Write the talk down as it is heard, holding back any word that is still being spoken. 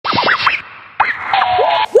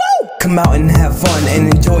Come out and have fun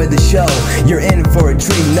and enjoy the show. You're in for a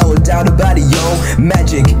treat, no doubt about it, yo.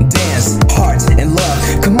 Magic, dance, heart, and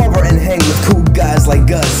love. Come over and hang with cool guys like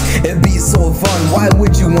us. It'd be so fun, why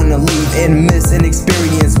would you wanna leave and miss an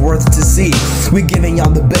experience worth to see? We giving y'all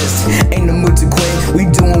the best, ain't no mood to quit. We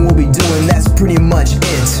doing what we doing, that's pretty much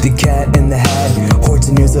it. The Cat in the Hat,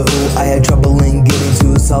 Horton here's a who. I had trouble in getting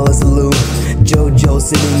to Seussical. JoJo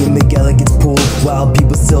sitting in McGilligan's pool, while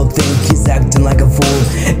people still think he's acting like a fool.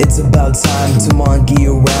 It's about time to monkey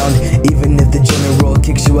around, even if the general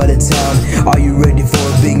kicks you out of town. Are you ready for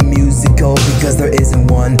a big musical? Because there isn't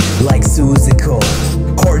one like Seussical.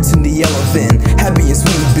 Horton the elephant, happy and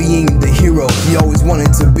sweet, being the hero he always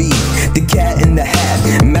wanted to be. The Cat in the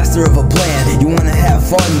Hat, master of a plan. You wanna have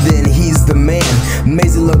fun, then he's the man.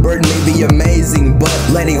 Maisie LeBird may be amazing, but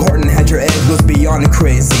letting Horton hatch your egg goes beyond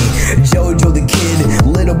crazy. JoJo the kid,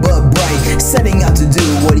 little but bright, setting out to do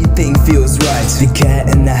what he think feels right. The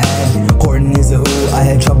Cat in the Hat, Horton is a who. I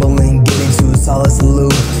had trouble in getting to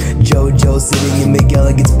Seussical. JoJo sitting in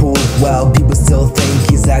McGilligan's pool, while people still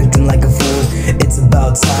think he's acting like a fool. It's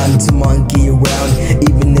about time to monkey around,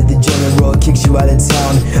 even if the general kicks you out of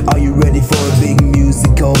town. Are you ready for a big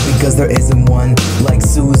musical? Because there isn't one like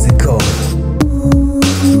Seussical.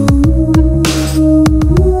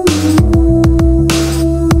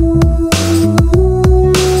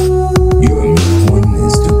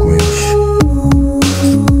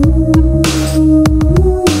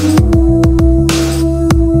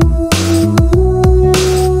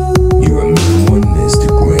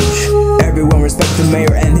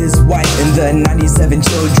 Mayor and his wife, and the 97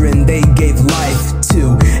 children they gave life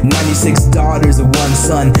to. 96 daughters and one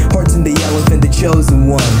son. Horton the elephant, the chosen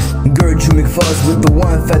one. Gertrude McFuzz with the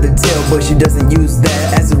one feathered tail, but she doesn't use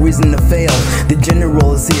that as a reason to fail. The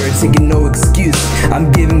general is here, taking no excuse. I'm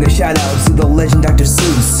giving a shout out to the legend Dr.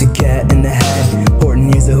 Seuss. The Cat in the Hat,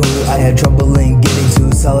 Horton here's a who. I had trouble in getting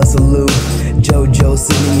to Seussical. JoJo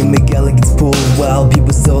sitting in McGilligan's pool, while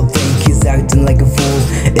people still think he's acting like a fool.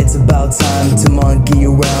 It's about time to monkey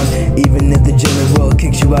around, even if the general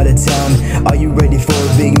kicks you out of town. Are you ready for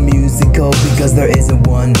a big musical? Because there isn't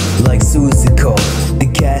one like Seussical. The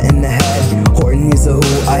Cat in the Hat, Horton here's a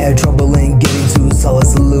who. I had trouble in getting to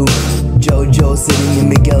Seussical. JoJo sitting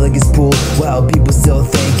in McGilligan's pool, while people still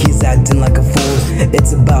think he's acting like a fool.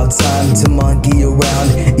 It's about time to monkey